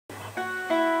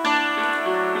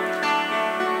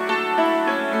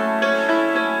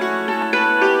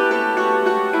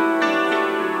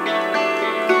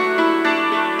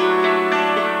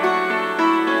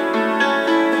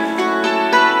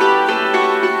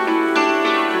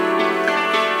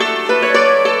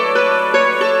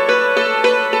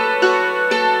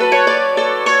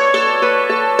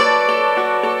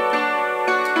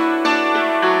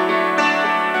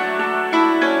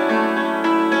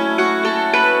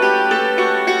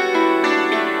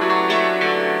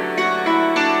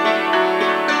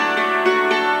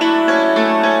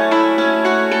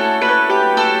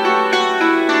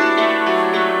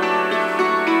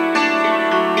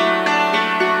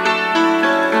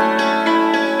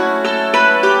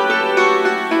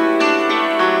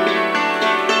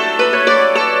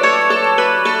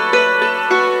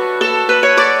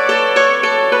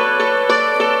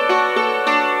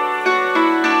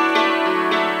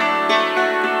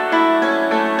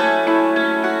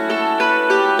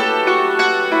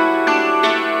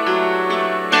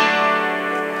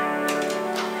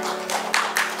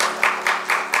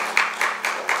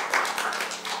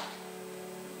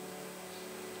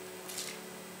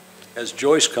as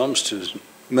Joyce comes to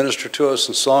minister to us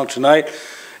in song tonight.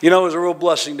 You know, it was a real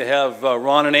blessing to have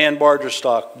Ron and Ann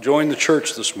Bargerstock join the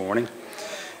church this morning.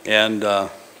 And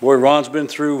boy, Ron's been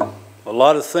through a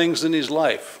lot of things in his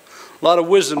life. A lot of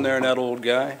wisdom there in that old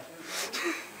guy,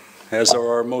 as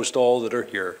are most all that are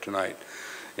here tonight.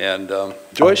 And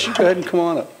Joyce, you go ahead and come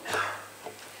on up.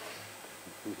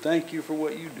 And thank you for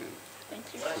what you do.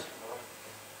 Thank you.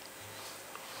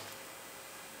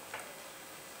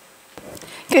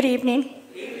 Good evening.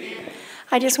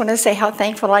 I just want to say how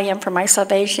thankful I am for my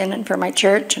salvation and for my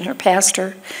church and her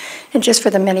pastor and just for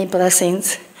the many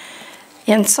blessings.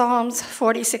 In Psalms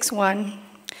 46:1,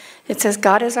 it says,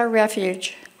 God is our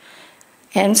refuge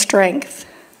and strength,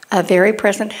 a very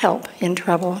present help in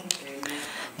trouble.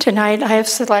 Tonight I have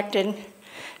selected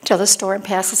Till the Storm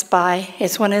Passes By.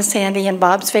 It's one of Sandy and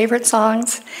Bob's favorite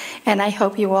songs, and I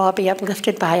hope you will all be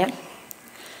uplifted by it.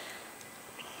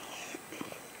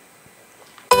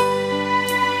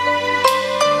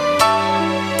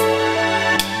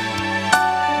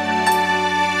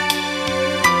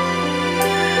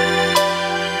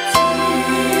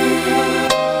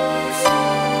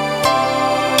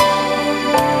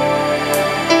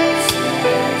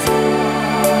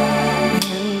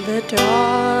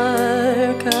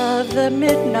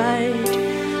 Midnight,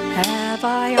 have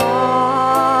I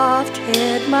oft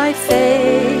hid my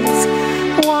face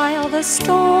while the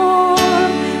storm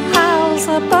howls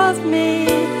above me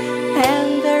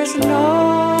and there's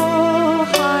no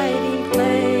hiding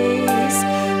place.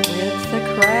 With the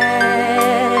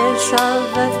crash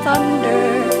of the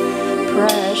thunder,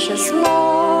 precious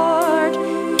Lord,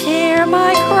 hear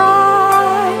my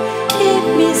cry, keep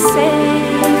me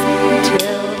safe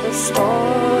till the storm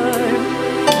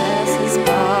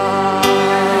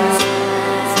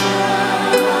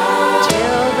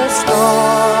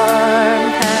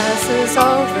storm passes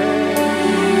over,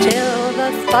 till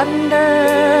the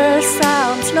thunder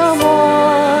sounds no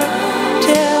more,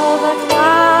 till the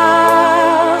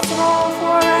clouds roll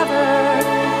forever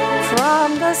from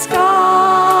the sky.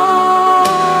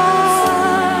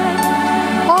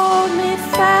 Hold me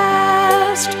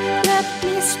fast, let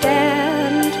me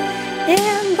stand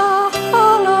in the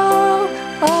hollow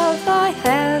of thy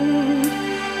hand.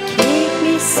 Keep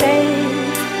me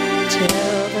safe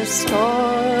till the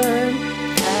storm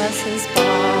passes by.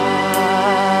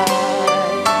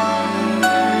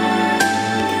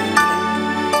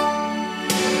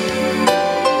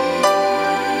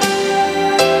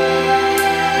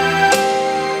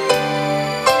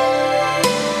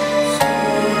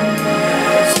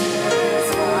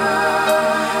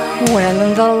 When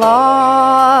the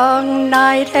long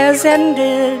night has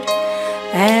ended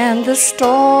and the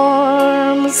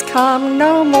storms come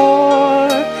no more,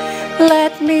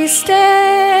 let me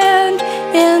stand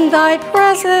in thy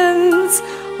presence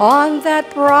on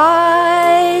that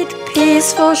bright,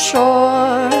 peaceful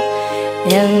shore,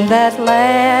 in that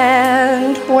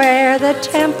land where the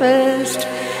tempest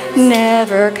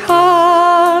never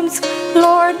comes.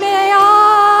 Lord, may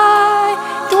I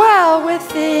dwell with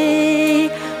thee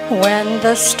when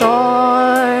the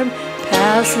storm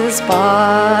passes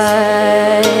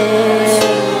by.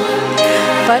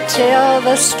 But till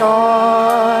the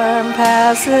storm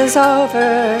passes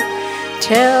over,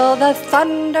 till the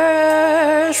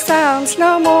thunder sounds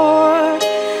no more,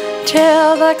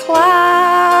 till the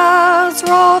clouds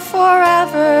roll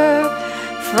forever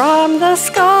from the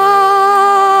sky,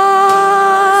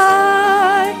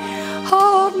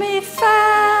 hold me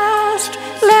fast,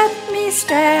 let me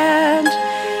stand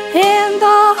in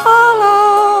the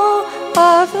hollow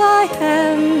of thy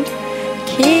hand.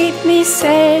 Keep me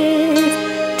safe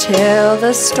till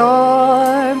the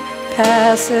storm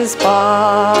passes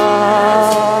by.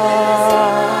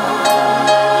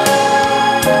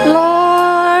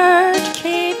 Lord,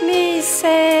 keep me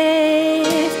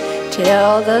safe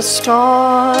till the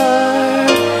storm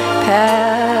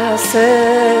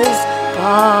passes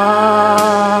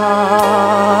by.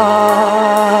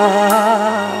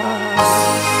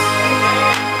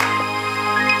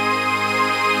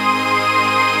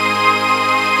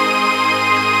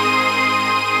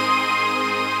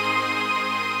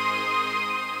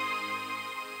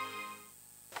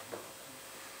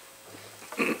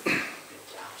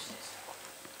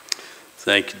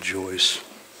 Thank you, Joyce.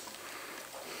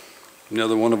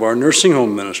 Another one of our nursing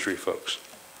home ministry folks.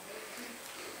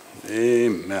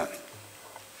 Amen.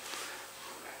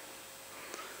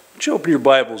 Would you open your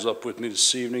Bibles up with me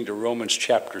this evening to Romans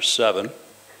chapter 7.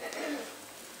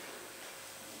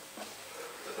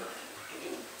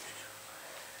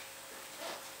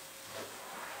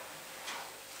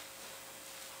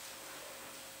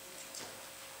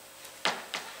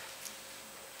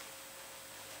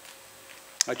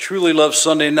 I truly love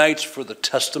Sunday nights for the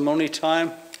testimony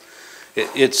time.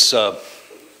 It's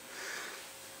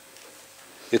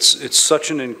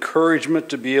such an encouragement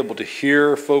to be able to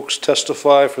hear folks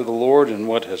testify for the Lord and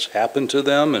what has happened to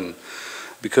them, and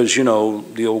because, you know,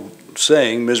 the old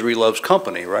saying, misery loves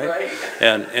company, right?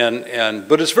 Right.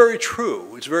 But it's very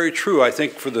true. It's very true. I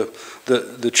think for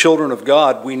the children of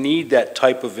God, we need that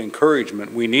type of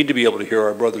encouragement. We need to be able to hear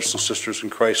our brothers and sisters in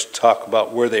Christ talk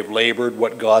about where they've labored,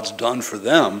 what God's done for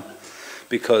them,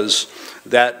 because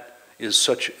that is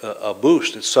such a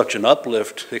boost. It's such an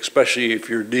uplift, especially if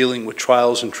you're dealing with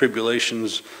trials and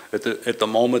tribulations at the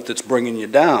moment that's bringing you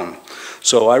down.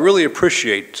 So I really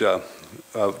appreciate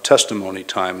testimony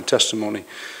time, testimony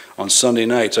on Sunday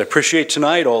nights. I appreciate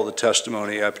tonight all the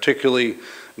testimony. I particularly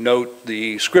note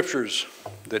the scriptures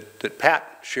that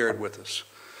Pat shared with us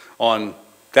on.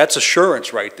 That's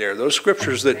assurance right there. Those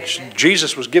scriptures that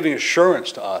Jesus was giving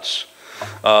assurance to us,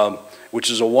 which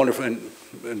is a wonderful, and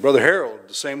Brother Harold,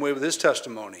 the same way with his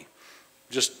testimony.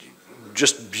 Just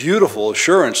beautiful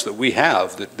assurance that we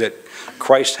have that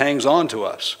Christ hangs on to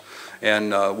us.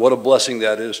 And what a blessing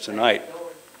that is tonight.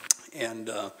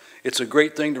 And it's a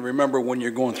great thing to remember when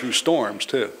you're going through storms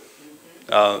too,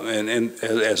 and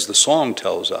as the song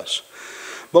tells us.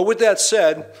 But with that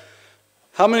said,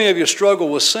 how many of you struggle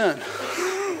with sin?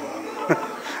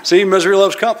 See, misery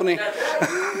loves company.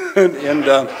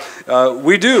 and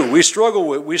we do. We struggle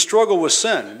with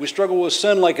sin. We struggle with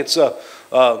sin like it's an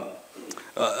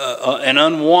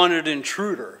unwanted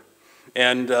intruder.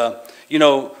 And you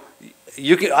know,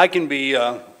 I can be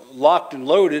locked and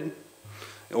loaded,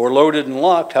 or loaded and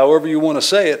locked, however you want to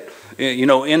say it, you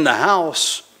know, in the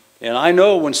house. And I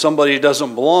know when somebody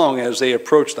doesn't belong as they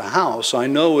approach the house. I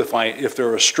know if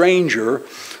they're a stranger,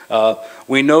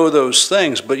 we know those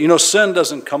things. But you know, sin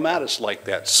doesn't come at us like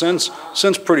that. Sin's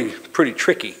pretty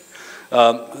tricky,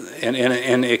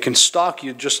 and it can stalk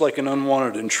you just like an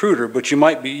unwanted intruder. But you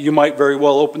might very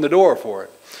well open the door for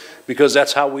it, because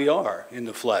that's how we are in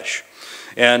the flesh.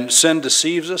 And sin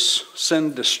deceives us.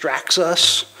 Sin distracts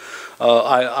us.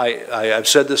 I've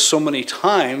said this so many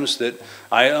times that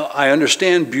I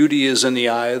understand beauty is in the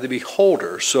eye of the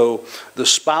beholder. So the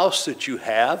spouse that you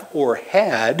have or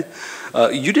had,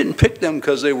 you didn't pick them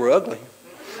because they were ugly.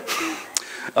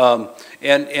 And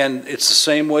it's the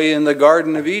same way in the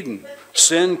Garden of Eden.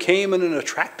 Sin came in an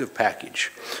attractive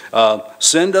package.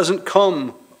 Sin doesn't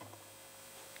come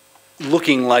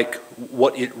looking like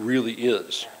what it really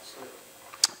is.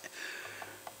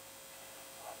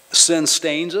 Sin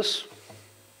stains us.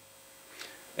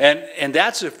 And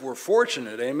that's if we're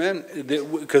fortunate, amen?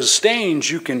 Because stains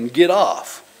you can get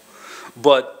off.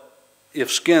 But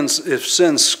if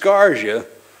sin scars you,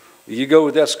 you go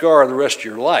with that scar the rest of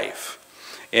your life.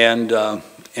 And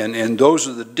those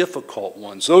are the difficult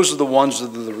ones. Those are the ones that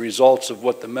are the results of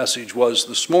what the message was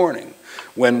this morning.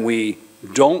 When we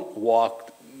don't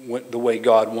walk the way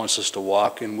God wants us to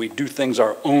walk, and we do things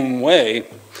our own way,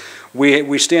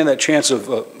 we stand that chance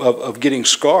of getting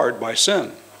scarred by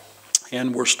sin.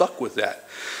 And we're stuck with that.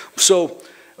 So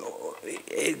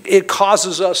it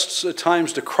causes us at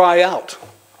times to cry out.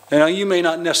 Now, you may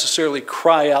not necessarily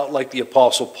cry out like the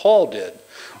Apostle Paul did,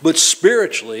 but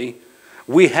spiritually,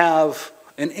 we have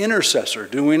an intercessor,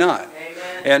 do we not?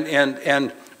 Amen.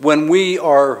 And when we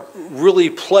are really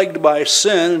plagued by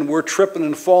sin and we're tripping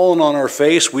and falling on our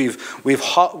face, we've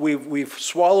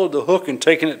swallowed the hook and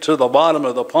taken it to the bottom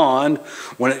of the pond.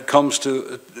 When it comes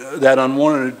to that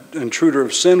unwanted intruder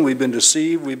of sin, we've been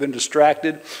deceived, we've been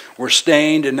distracted, we're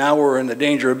stained, and now we're in the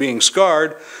danger of being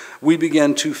scarred. We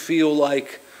begin to feel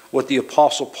like what the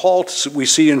Apostle Paul, we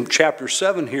see in chapter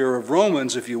 7 here of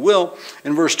Romans, if you will,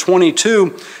 in verse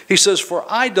 22, he says, "For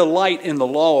I delight in the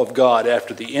law of God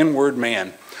after the inward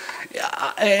man."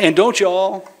 And don't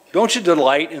you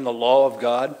delight in the law of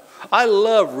God? I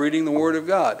love reading the Word of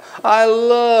God. I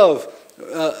love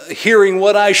hearing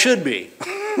what I should be.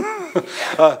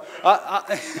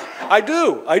 I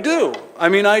do. I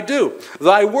mean, I do.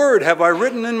 Thy word have I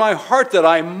written in my heart that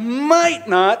I might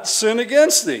not sin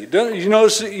against thee. You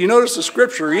notice the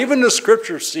Scripture. Even the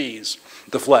Scripture sees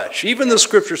the flesh. Even the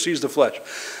Scripture sees the flesh.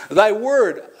 Thy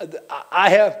word I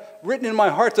have written in my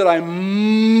heart that I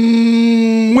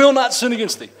will not sin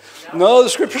against thee. No, the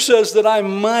Scripture says that I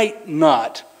might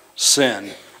not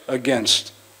sin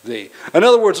against thee. In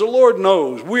other words, the Lord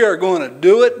knows we are going to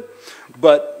do it,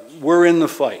 but we're in the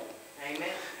fight. Amen.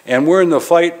 And we're in the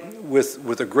fight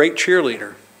with a great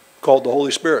cheerleader called the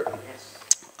Holy Spirit.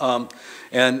 Yes.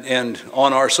 And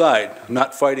on our side,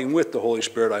 not fighting with the Holy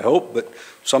Spirit, I hope, but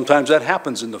sometimes that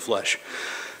happens in the flesh.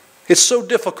 It's so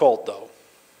difficult, though.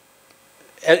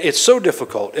 it's so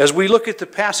difficult. As we look at the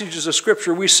passages of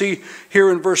Scripture, we see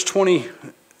here in verse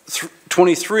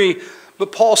 23,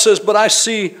 but Paul says, but I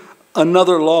see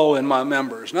another law in my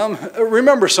members. Now,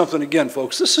 remember something again,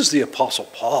 folks. This is the Apostle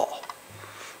Paul.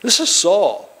 This is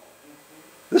Saul.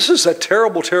 This is that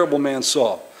terrible, terrible man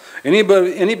Saul.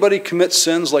 Anybody commit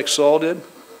sins like Saul did?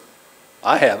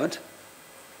 I haven't.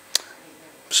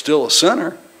 Still a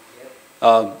sinner.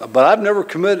 But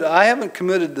I haven't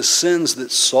committed the sins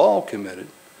that Saul committed.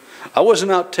 I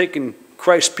wasn't out taking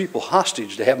Christ's people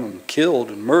hostage to have them killed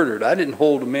and murdered. I didn't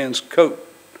hold a man's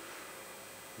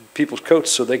people's coats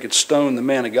so they could stone the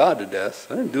man of God to death.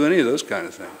 I didn't do any of those kind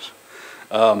of things.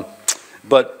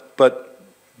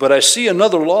 But I see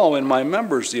another law in my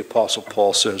members, the Apostle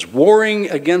Paul says, warring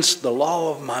against the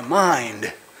law of my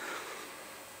mind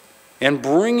and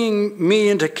bringing me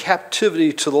into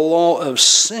captivity to the law of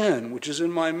sin, which is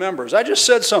in my members. I just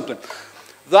said something.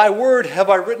 Thy word have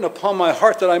I written upon my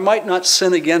heart that I might not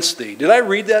sin against thee. Did I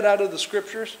read that out of the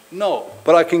Scriptures? No.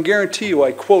 But I can guarantee you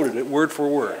I quoted it word for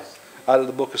word out of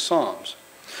the book of Psalms.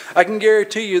 I can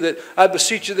guarantee you that I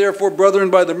beseech you therefore, brethren,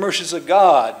 by the mercies of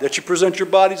God, that you present your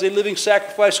bodies a living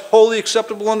sacrifice, wholly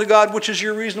acceptable unto God, which is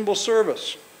your reasonable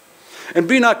service. And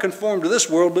be not conformed to this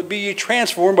world, but be ye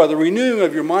transformed by the renewing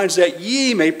of your minds, that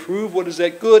ye may prove what is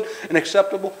that good and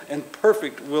acceptable and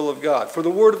perfect will of God. For the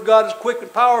word of God is quick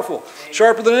and powerful,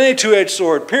 sharper than any two-edged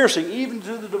sword, piercing even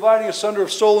to the dividing asunder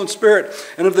of soul and spirit,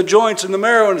 and of the joints and the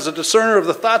marrow, and is a discerner of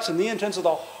the thoughts and the intents of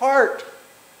the heart.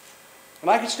 And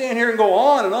I can stand here and go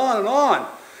on and on and on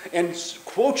and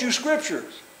quote you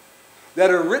scriptures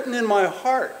that are written in my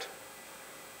heart,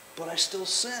 but I still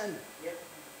sin.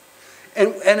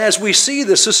 And as we see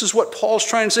this is what Paul's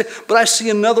trying to say. But I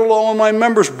see another law in my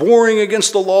members warring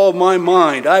against the law of my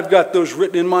mind. I've got those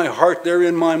written in my heart. They're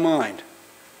in my mind.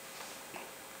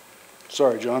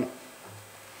 Sorry, John.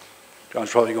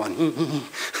 John's probably going,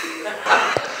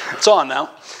 It's on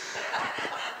now.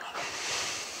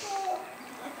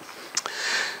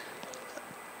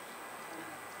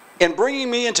 And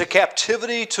bringing me into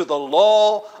captivity to the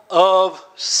law of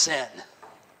sin.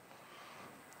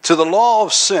 To the law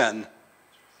of sin,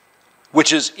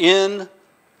 which is in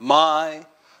my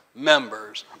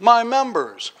members. My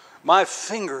members, my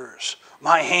fingers,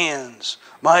 my hands,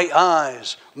 my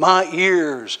eyes, my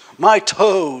ears, my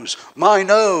toes, my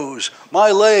nose, my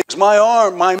legs, my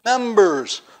arm, my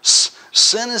members.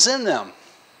 Sin is in them.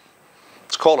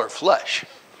 It's called our flesh.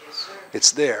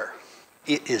 It's there.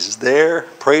 It is there.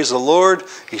 Praise the Lord.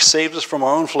 He saves us from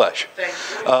our own flesh.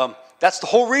 That's the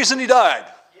whole reason he died.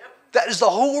 That is the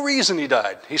whole reason he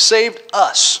died. He saved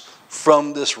us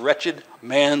from this wretched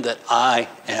man that I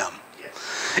am.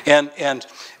 And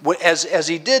as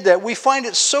he did that, we find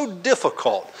it so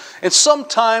difficult. And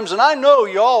sometimes, and I know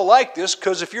you all like this,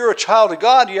 because if you're a child of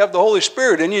God, you have the Holy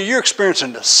Spirit in you. You're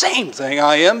experiencing the same thing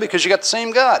I am, because you got the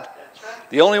same God.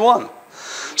 The only one.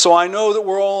 So I know that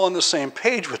we're all on the same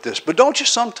page with this. But don't you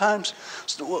sometimes,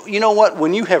 you know what,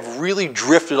 when you have really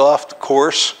drifted off the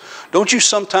course, don't you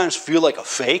sometimes feel like a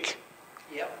fake?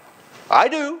 Yep. I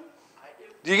do.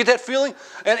 Do you get that feeling?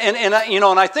 And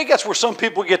I think that's where some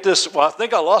people get this, well, I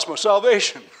think I lost my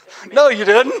salvation. No, you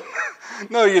didn't.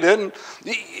 No, you didn't.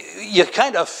 You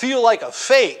kind of feel like a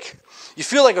fake. You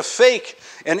feel like a fake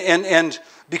and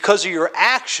because of your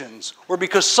actions or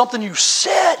because something you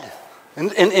said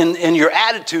and your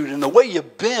attitude and the way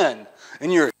you've been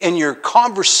and your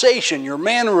conversation, your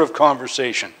manner of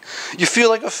conversation. You feel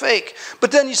like a fake.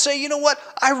 But then you say, you know what?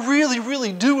 I really,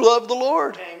 really do love the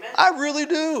Lord. Amen. I really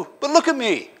do. But look at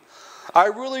me. I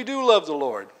really do love the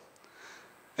Lord.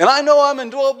 And I know I'm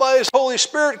indwelled by His Holy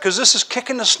Spirit because this is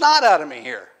kicking the snot out of me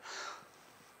here.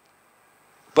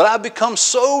 But I've become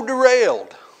so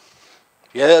derailed.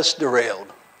 Yes, derailed.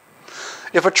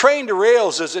 If a train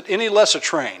derails, is it any less a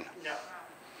train? No.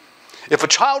 If a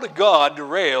child of God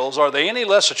derails, are they any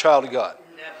less a child of God?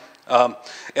 No.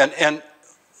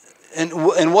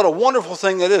 And what a wonderful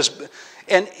thing that is.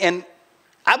 And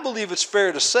I believe it's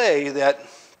fair to say that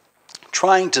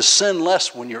trying to sin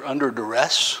less when you're under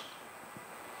duress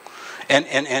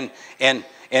and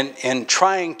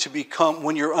trying to become,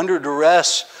 when you're under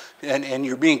duress and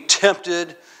you're being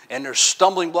tempted and there's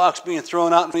stumbling blocks being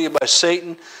thrown out at you by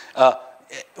Satan,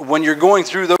 when you're going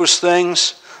through those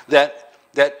things that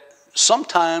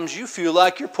sometimes you feel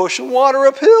like you're pushing water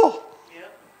uphill.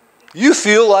 You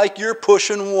feel like you're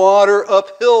pushing water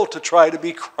uphill to try to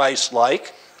be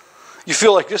Christ-like. You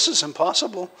feel like this is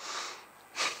impossible.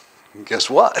 And guess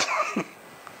what?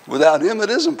 Without Him, it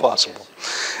is impossible.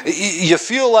 You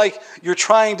feel like you're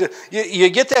trying to, you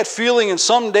get that feeling in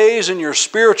some days in your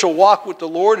spiritual walk with the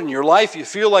Lord in your life, you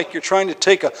feel like you're trying to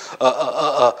take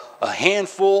a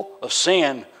handful of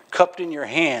sand cupped in your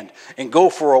hand and go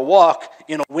for a walk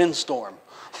in a windstorm.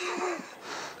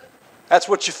 That's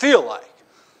what you feel like.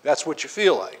 That's what you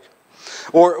feel like.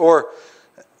 Or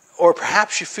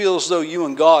perhaps you feel as though you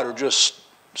and God are just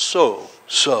so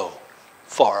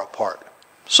far apart.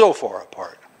 So far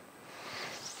apart.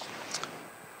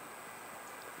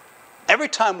 Every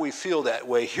time we feel that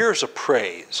way, here's a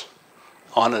praise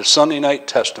on a Sunday night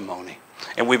testimony.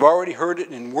 And we've already heard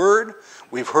it in word,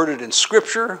 we've heard it in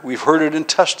scripture, we've heard it in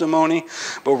testimony,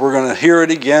 but we're going to hear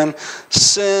it again.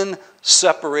 Sin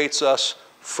separates us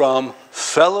from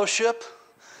fellowship,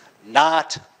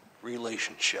 not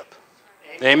relationship.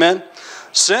 Amen?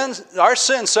 Our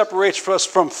sin separates us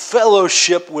from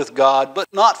fellowship with God, but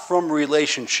not from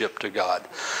relationship to God.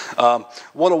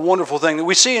 What a wonderful thing that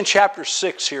we see in chapter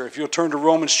 6 here, if you'll turn to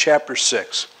Romans chapter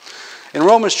 6. In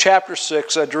Romans chapter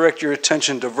 6, I direct your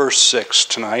attention to verse 6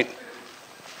 tonight.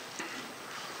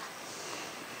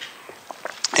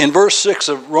 In verse 6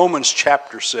 of Romans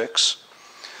chapter 6,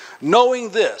 knowing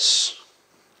this,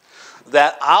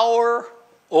 that our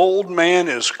old man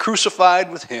is crucified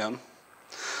with him,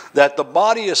 that the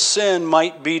body of sin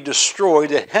might be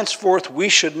destroyed, that henceforth we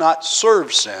should not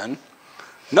serve sin,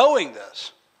 knowing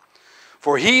this.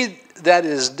 For he that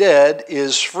is dead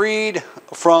is freed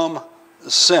from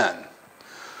sin.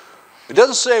 It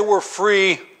doesn't say we're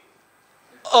free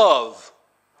of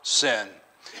sin.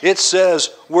 It says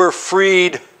we're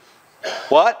freed,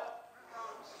 what?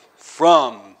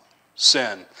 From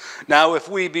sin. Now, if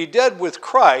we be dead with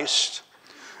Christ,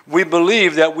 we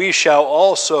believe that we shall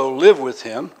also live with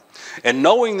him. And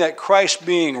knowing that Christ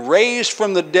being raised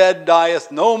from the dead dieth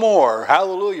no more.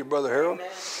 Hallelujah, Brother Harold.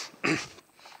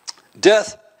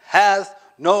 Death hath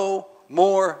no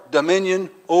more dominion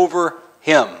over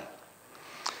him.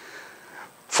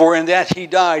 For in that he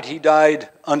died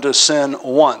unto sin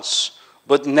once.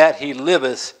 But in that he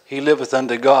liveth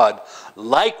unto God.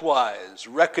 Likewise,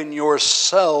 reckon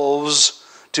yourselves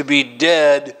to be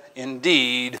dead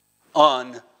indeed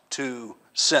unto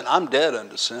sin. I'm dead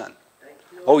unto sin.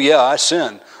 Oh yeah, I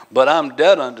sin, but I'm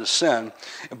dead unto sin,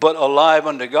 but alive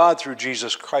unto God through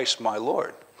Jesus Christ my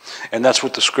Lord. And that's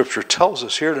what the scripture tells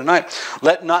us here tonight.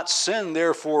 Let not sin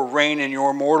therefore reign in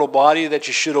your mortal body, that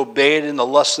you should obey it in the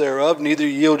lust thereof. Neither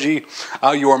yield ye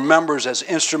your members as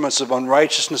instruments of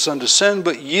unrighteousness unto sin,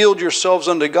 but yield yourselves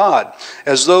unto God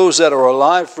as those that are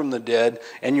alive from the dead,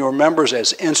 and your members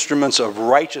as instruments of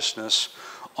righteousness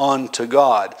unto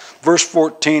God. Verse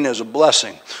 14 is a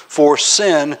blessing. For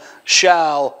sin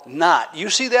shall not. You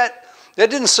see that? That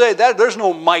didn't say that. There's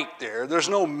no might there. There's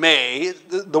no may.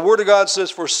 The Word of God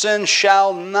says, for sin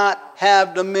shall not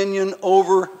have dominion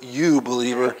over you,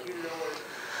 believer.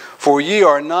 For ye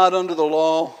are not under the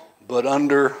law, but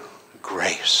under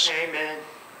grace. Amen.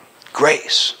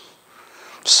 Grace.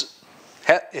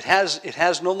 It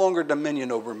has no longer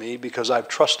dominion over me because I've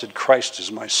trusted Christ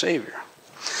as my Savior.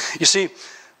 You see,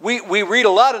 we read a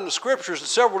lot in the scriptures in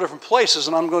several different places,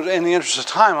 and I'm going to, in the interest of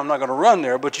time, I'm not going to run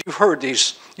there, but you've heard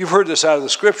this out of the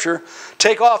scripture.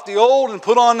 Take off the old and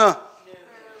put on the...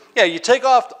 Yeah, you take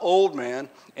off the old man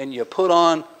and you put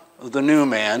on the new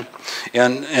man.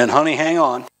 And honey, hang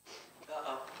on.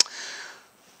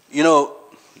 You know,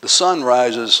 the sun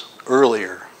rises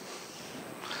earlier.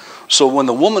 So when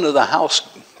the woman of the house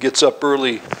gets up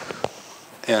early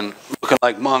and looking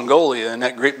like Mongolia in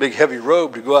that great big heavy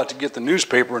robe to go out to get the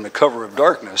newspaper in the cover of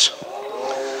darkness.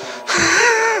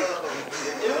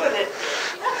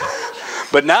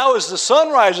 But now as the sun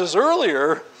rises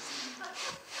earlier,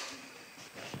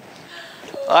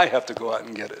 I have to go out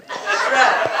and get it.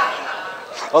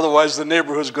 Otherwise the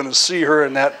neighborhood's going to see her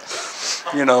in that,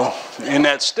 in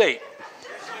that state.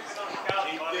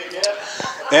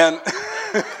 And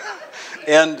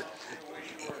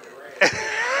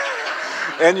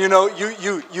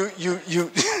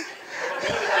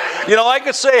I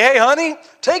could say, hey, honey,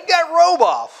 take that robe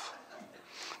off.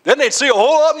 Then they'd see a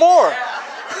whole lot more.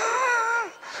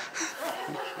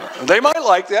 They might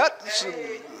like that.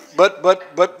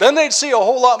 But then they'd see a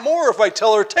whole lot more if I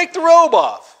tell her, take the robe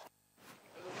off.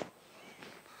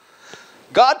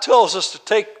 God tells us to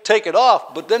take it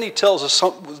off, but then he tells us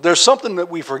there's something that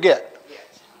we forget.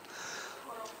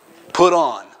 Put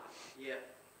on.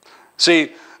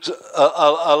 See,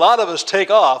 a lot of us take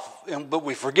off, but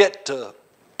we forget to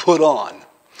put on.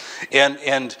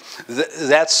 And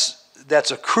that's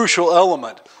a crucial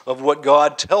element of what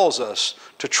God tells us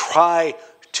to try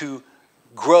to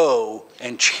grow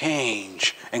and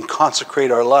change and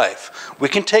consecrate our life. We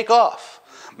can take off,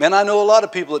 Man, I know a lot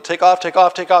of people that take off,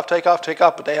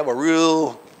 but they have a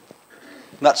real,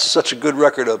 not such a good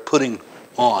record of putting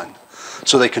on.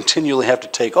 So they continually have to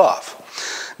take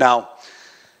off. Now,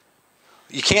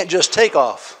 you can't just take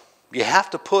off. You have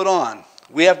to put on.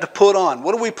 We have to put on.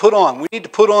 What do we put on? We need to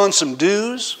put on some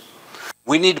do's.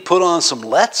 We need to put on some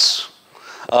let's.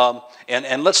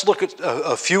 And let's look at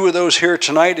a few of those here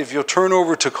tonight. If you'll turn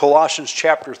over to Colossians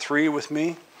chapter 3 with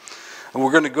me. And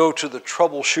we're going to go to the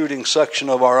troubleshooting section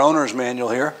of our owner's manual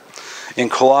here in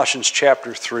Colossians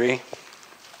chapter 3.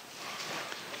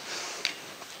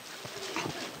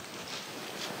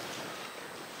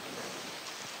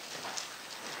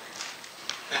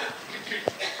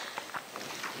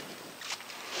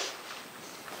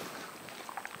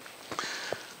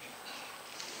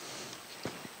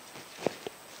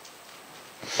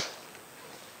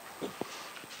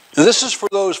 Now, this is for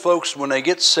those folks when they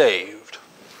get saved,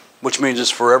 which means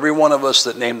it's for every one of us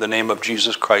that name the name of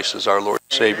Jesus Christ as our Lord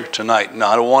and Savior tonight.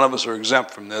 Not one of us are exempt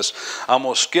from this. I'm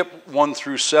going to skip 1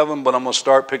 through 7, but I'm going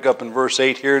to pick up in verse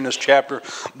 8 here in this chapter.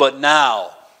 But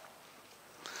now,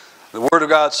 the Word of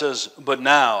God says, but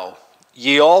now,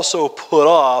 ye also put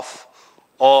off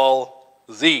all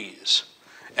these: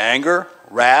 anger,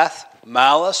 wrath,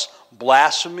 malice,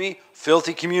 blasphemy,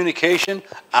 filthy communication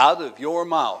out of your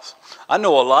mouth. I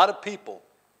know a lot of people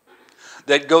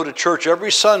that go to church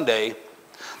every Sunday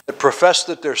that profess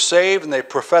that they're saved and they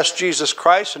profess Jesus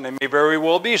Christ, and they may very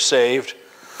well be saved,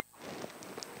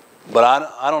 but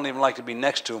I don't even like to be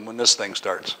next to them when this thing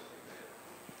starts.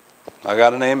 I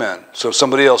got an amen. So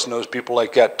somebody else knows people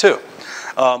like that too.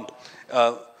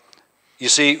 You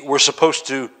see, we're supposed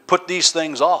to put these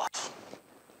things off.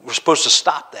 We're supposed to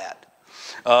stop that.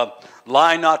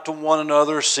 Lie not to one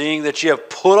another, seeing that ye have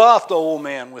put off the old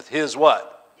man with his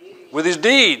what? With his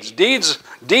deeds.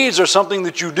 Deeds are something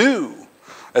that you do.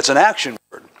 That's an action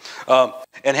word.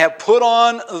 And have put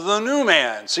on the new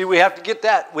man. See, we have to get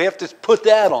that. We have to put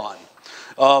that on.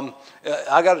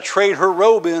 I got to trade her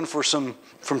robe in for some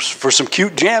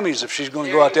cute jammies if she's going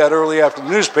to go out that early after the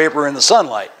newspaper in the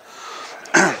sunlight.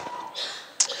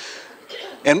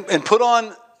 and put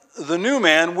on the new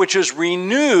man, which is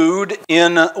renewed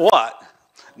in what?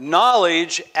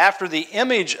 Knowledge after the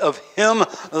image of him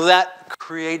that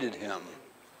created him.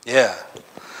 Yeah.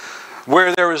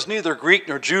 Where there is neither Greek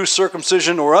nor Jew,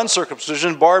 circumcision nor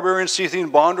uncircumcision, barbarian, Scythian,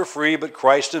 bond or free, but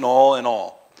Christ in all in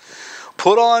all.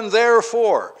 Put on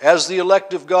therefore, as the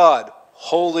elect of God,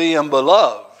 holy and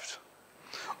beloved,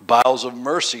 bowels of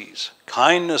mercies,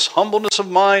 kindness, humbleness of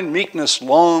mind, meekness,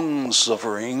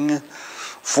 long-suffering,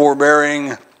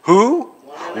 forbearing, who?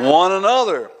 One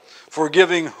another.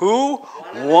 Forgiving who?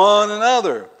 One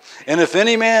another. And if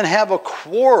any man have a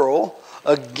quarrel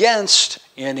against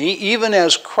any, even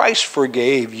as Christ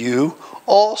forgave you,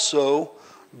 also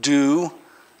do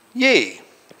ye.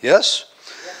 Yes?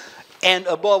 And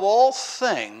above all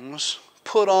things,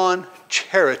 put on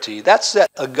charity. That's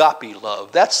that agape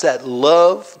love. That's that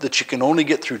love that you can only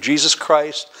get through Jesus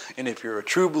Christ. And if you're a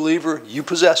true believer, you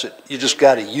possess it. You just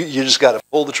got to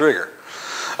pull the trigger.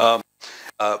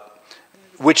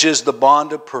 Which is the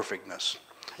bond of perfectness.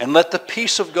 And let the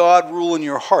peace of God rule in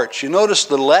your hearts. You notice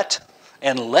the let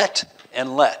and let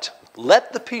and let.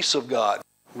 Let the peace of God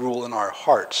rule in our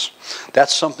hearts.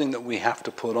 That's something that we have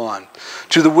to put on.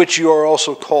 To the which you are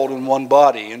also called in one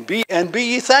body. And be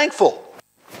ye thankful.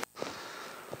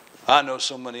 I know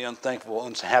so many unthankful,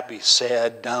 unhappy,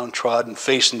 sad, downtrodden,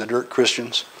 face in the dirt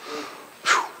Christians.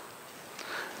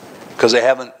 Because they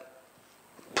haven't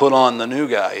put on the new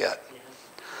guy yet.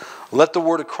 Let the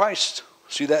word of Christ,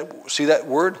 see that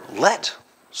word? Let.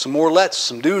 Some more lets,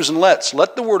 some do's and lets.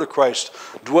 Let the word of Christ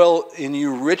dwell in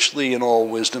you richly in all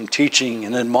wisdom, teaching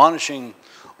and admonishing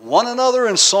one another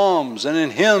in psalms and in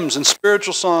hymns and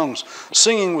spiritual songs,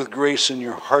 singing with grace in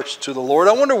your hearts to the Lord.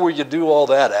 I wonder where you do all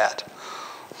that at.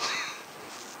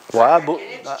 Well,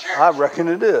 I reckon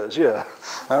it is, yeah.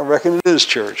 I reckon it is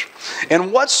church.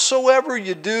 And whatsoever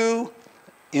you do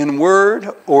in word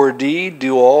or deed,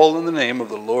 do all in the name of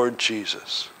the Lord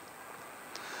Jesus.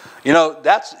 You know,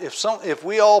 that's if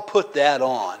we all put that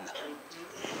on.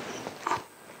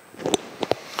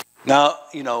 Now,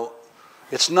 you know,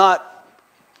 it's not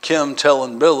Kim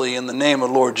telling Billy, in the name of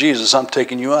the Lord Jesus, I'm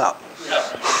taking you out.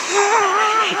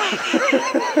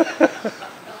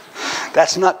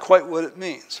 That's not quite what it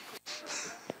means.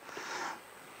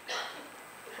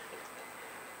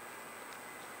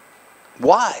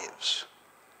 Wives.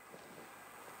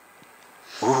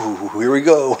 Ooh, here we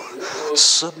go.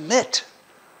 Submit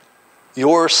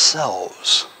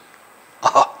yourselves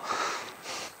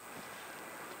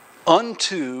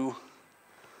unto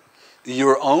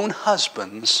your own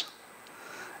husbands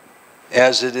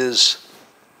as it is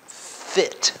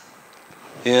fit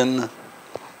in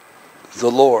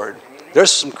the Lord.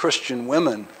 There's some Christian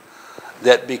women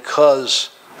that because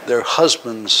their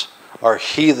husbands are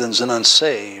heathens and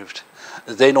unsaved,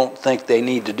 they don't think they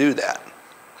need to do that.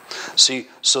 See,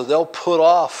 so they'll put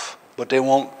off, but they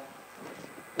won't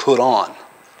put on.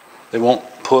 They won't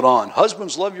put on.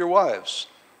 Husbands, love your wives,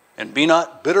 and be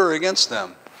not bitter against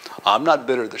them. I'm not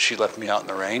bitter that she left me out in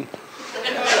the rain.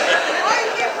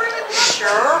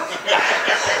 Sure.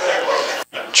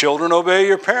 Children, obey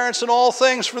your parents in all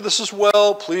things, for this is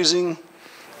well pleasing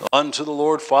unto the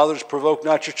Lord. Fathers, provoke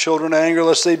not your children to anger,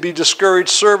 lest they be discouraged.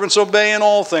 Servants, obey in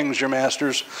all things your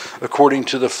masters, according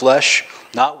to the flesh,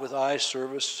 not with eye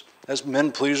service as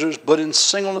men pleasers, but in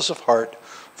singleness of heart,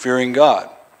 fearing God.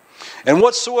 And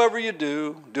whatsoever you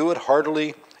do, do it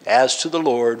heartily as to the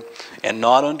Lord, and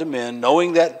not unto men,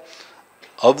 knowing that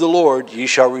of the Lord ye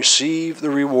shall receive the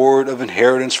reward of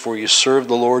inheritance, for ye serve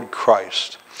the Lord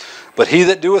Christ. But he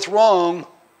that doeth wrong,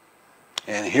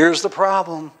 and here's the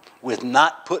problem with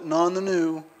not putting on the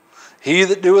new, he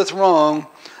that doeth wrong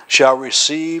shall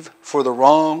receive for the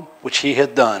wrong which he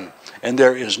hath done, and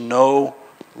there is no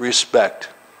respect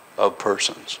of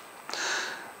persons.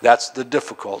 That's the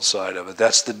difficult side of it.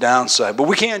 That's the downside. But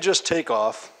we can't just take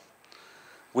off.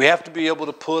 We have to be able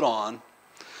to put on.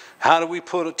 How do we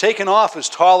put it? Taking off is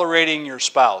tolerating your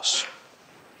spouse.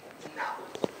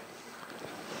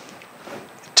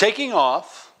 Taking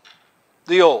off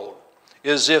the old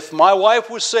is if my wife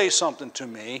would say something to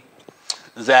me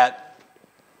that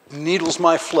needles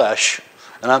my flesh,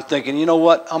 and I'm thinking, you know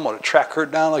what? I'm going to track her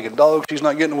down like a dog. She's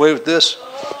not getting away with this.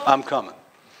 I'm coming.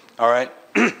 All right?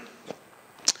 And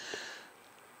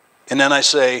then I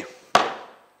say,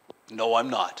 no, I'm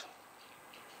not.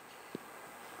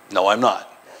 No, I'm not.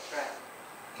 That's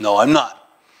right. No, I'm not.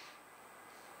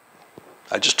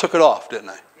 I just took it off, didn't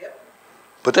I? Yep.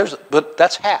 But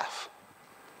that's half.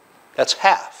 That's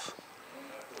half.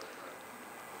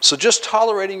 So just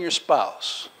tolerating your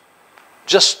spouse,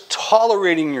 just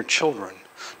tolerating your children,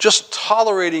 just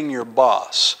tolerating your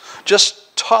boss,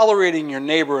 just tolerating your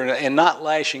neighbor and not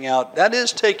lashing out, that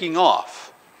is taking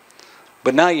off.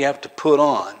 But now you have to put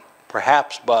on,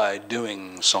 perhaps by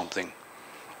doing something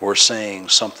or saying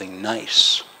something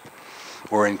nice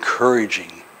or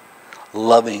encouraging,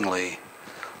 lovingly.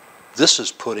 This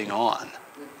is putting on.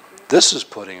 This is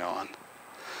putting on.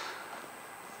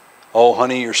 Oh,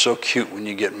 honey, you're so cute when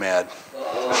you get mad.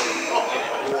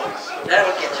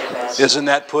 That'll get you back. Isn't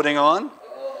that putting on?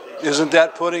 Isn't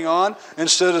that putting on?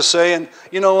 Instead of saying,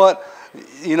 you know what,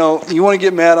 you want to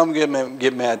get mad, I'm going to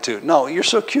get mad too. No, you're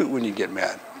so cute when you get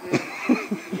mad.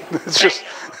 It's just,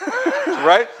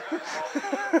 right?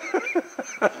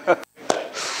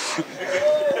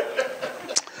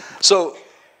 So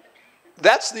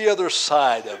that's the other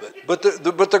side of it. But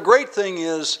the great thing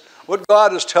is, what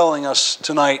God is telling us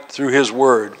tonight through His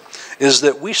Word is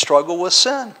that we struggle with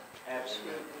sin.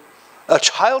 Absolutely. A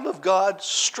child of God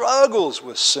struggles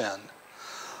with sin.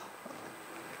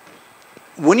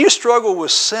 When you struggle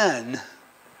with sin,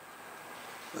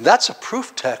 that's a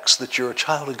proof text that you're a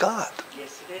child of God.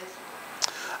 Yes, it is.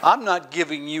 I'm not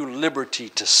giving you liberty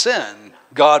to sin.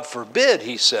 God forbid,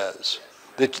 He says,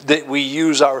 that we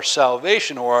use our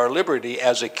salvation or our liberty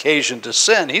as occasion to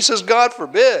sin. He says, God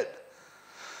forbid.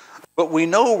 But we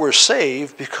know we're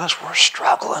saved because we're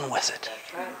struggling with it.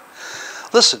 That's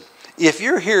right. Listen, if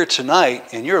you're here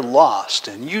tonight and you're lost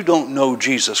and you don't know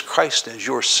Jesus Christ as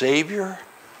your Savior,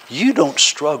 you don't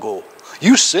struggle.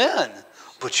 You sin,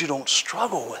 but you don't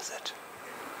struggle with it.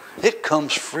 It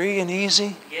comes free and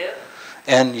easy, Yep.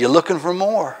 and you're looking for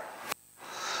more.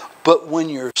 But when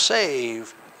you're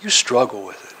saved, you struggle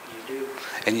with it. You do.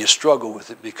 And you struggle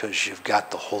with it because you've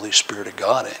got the Holy Spirit of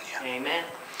God in you. Amen.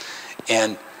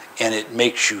 And it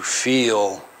makes you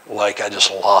feel like I just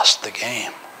lost the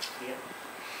game. Yep.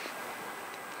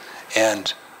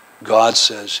 And God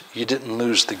says, you didn't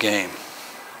lose the game.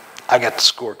 I got the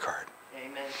scorecard.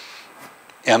 Amen.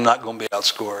 And I'm not going to be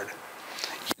outscored.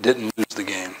 You didn't lose the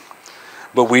game.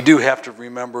 But we do have to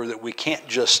remember that we can't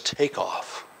just take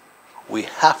off. We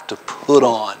have to put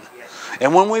on. Yes.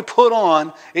 And when we put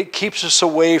on, it keeps us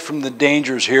away from the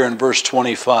dangers here in verse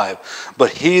 25.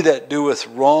 But he that doeth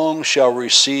wrong shall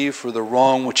receive for the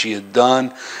wrong which he had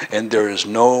done, and there is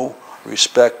no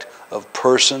respect of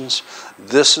persons.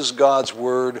 This is God's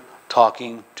word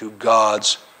talking to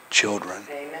God's children.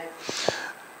 Amen.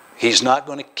 He's not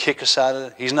going to kick us out of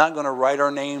it. He's not going to write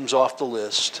our names off the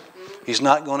list. He's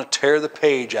not going to tear the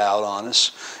page out on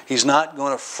us. He's not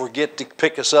going to forget to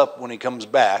pick us up when he comes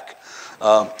back.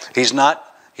 He's not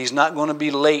going to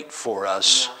be late for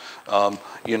us.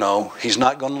 You know, he's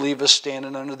not going to leave us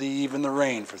standing under the eave in the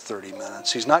rain for 30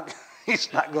 minutes. He's not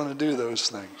going to do those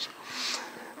things.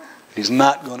 He's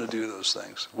not going to do those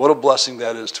things. What a blessing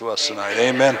that is to us tonight.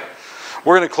 Amen.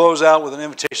 We're going to close out with an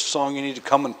invitation song. You need to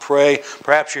come and pray.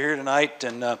 Perhaps you're here tonight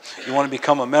and you want to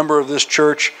become a member of this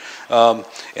church,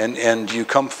 and you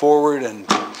come forward and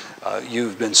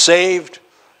you've been saved.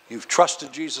 You've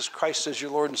trusted Jesus Christ as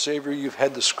your Lord and Savior. You've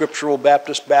had the scriptural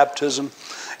Baptist baptism,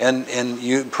 and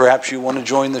perhaps you want to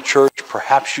join the church.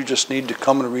 Perhaps you just need to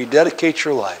come and rededicate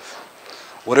your life.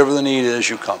 Whatever the need is,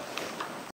 you come.